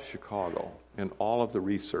all of Chicago, in all of the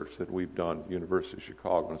research that we've done, University of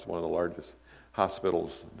Chicago, and it's one of the largest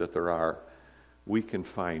hospitals that there are, we can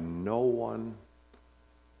find no one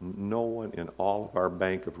in all of our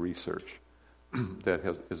bank of research that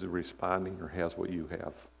is responding or has what you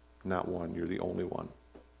have. Not one. You're the only one.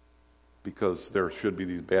 Because there should be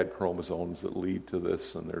these bad chromosomes that lead to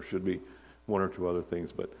this, and there should be 1 or 2 other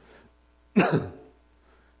things. But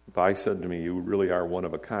Vi said to me, you really are one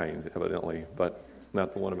of a kind, evidently, but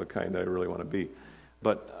not the one of a kind that I really want to be.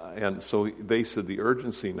 And so they said the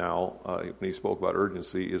urgency now, when he spoke about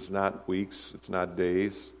urgency, is not weeks, it's not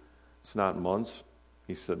days, it's not months.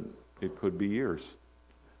 He said it could be years.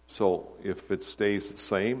 So if it stays the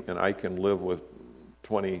same and I can live with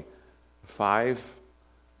 25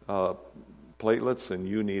 platelets and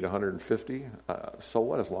you need 150, so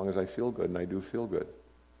what, as long as I feel good, and I do feel good.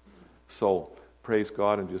 So praise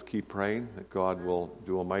God and just keep praying that God will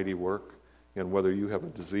do a mighty work. And whether you have a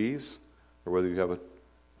disease or whether you have a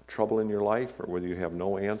trouble in your life or whether you have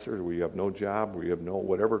no answer or whether you have no job or you have no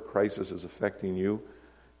whatever crisis is affecting you,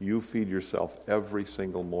 you feed yourself every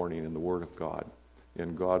single morning in the Word of God.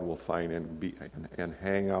 And God will find and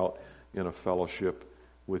hang out in a fellowship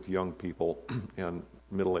with young people and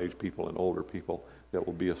middle-aged people and older people that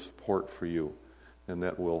will be a support for you and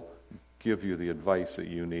that will give you the advice that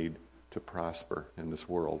you need to prosper in this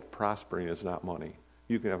world. Prospering is not money.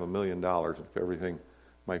 You can have $1 million if everything,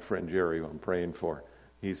 my friend Jerry, who I'm praying for,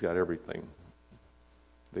 he's got everything.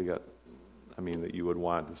 That you would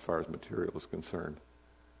want as far as material is concerned.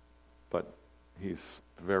 But he's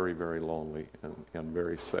very, very lonely and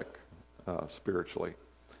very sick spiritually.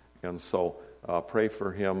 And so pray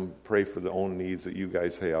for him, pray for the own needs that you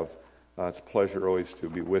guys have. It's a pleasure always to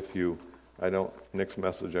be with you. Next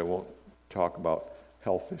message I won't talk about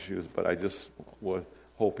health issues, but I just was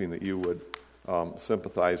hoping that you would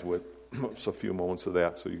sympathize with a few moments of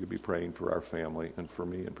that so you could be praying for our family and for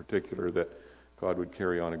me in particular, that God would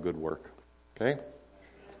carry on a good work. Okay?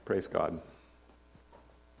 Praise God.